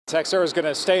Teixeira is going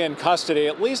to stay in custody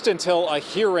at least until a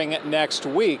hearing next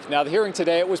week. Now, the hearing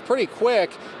today, it was pretty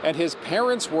quick, and his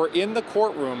parents were in the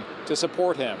courtroom to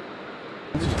support him.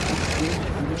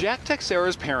 Jack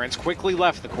Teixeira's parents quickly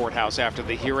left the courthouse after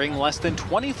the hearing, less than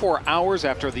 24 hours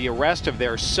after the arrest of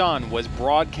their son was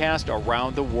broadcast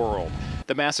around the world.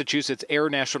 The Massachusetts Air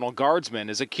National Guardsman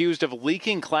is accused of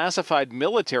leaking classified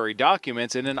military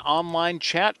documents in an online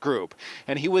chat group,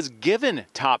 and he was given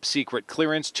top secret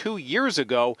clearance 2 years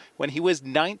ago when he was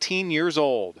 19 years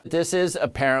old. This is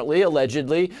apparently,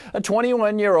 allegedly, a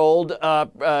 21-year-old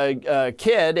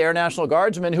kid, Air National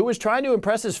Guardsman, who was trying to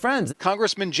impress his friends.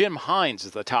 Congressman Jim Hines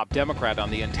is the top Democrat on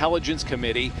the Intelligence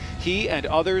Committee. He and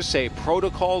others say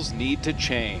protocols need to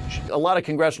change. A lot of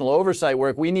congressional oversight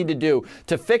work we need to do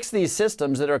to fix these systems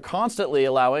that are constantly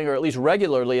allowing, or at least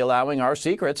regularly allowing, our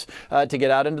secrets to get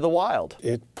out into the wild.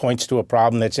 It points to a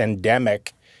problem that's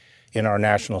endemic in our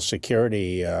national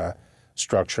security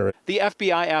structure. The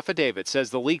FBI affidavit says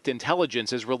the leaked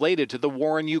intelligence is related to the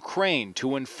war in Ukraine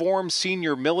to inform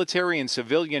senior military and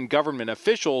civilian government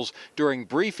officials during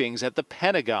briefings at the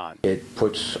Pentagon. It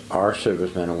puts our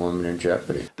servicemen and women in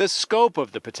jeopardy. The scope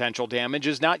of the potential damage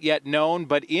is not yet known,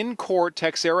 but in court,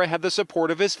 Teixeira had the support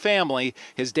of his family,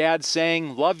 his dad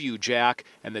saying, "Love you, Jack,"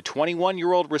 and the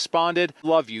 21-year-old responded,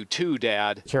 "Love you too,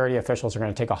 Dad." Security officials are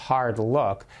going to take a hard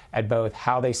look at both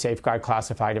how they safeguard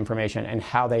classified information and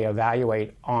how they evaluate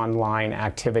online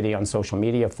activity on social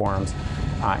media forums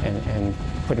and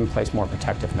put in place more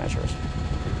protective measures.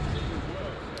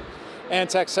 And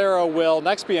Teixeira will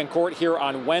next be in court here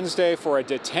on Wednesday for a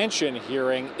detention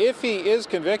hearing. If he is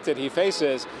convicted, he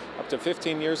faces up to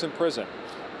 15 years in prison.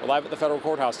 We're live at the federal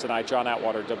courthouse tonight. John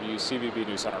Atwater, WCVB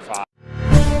News Center 5.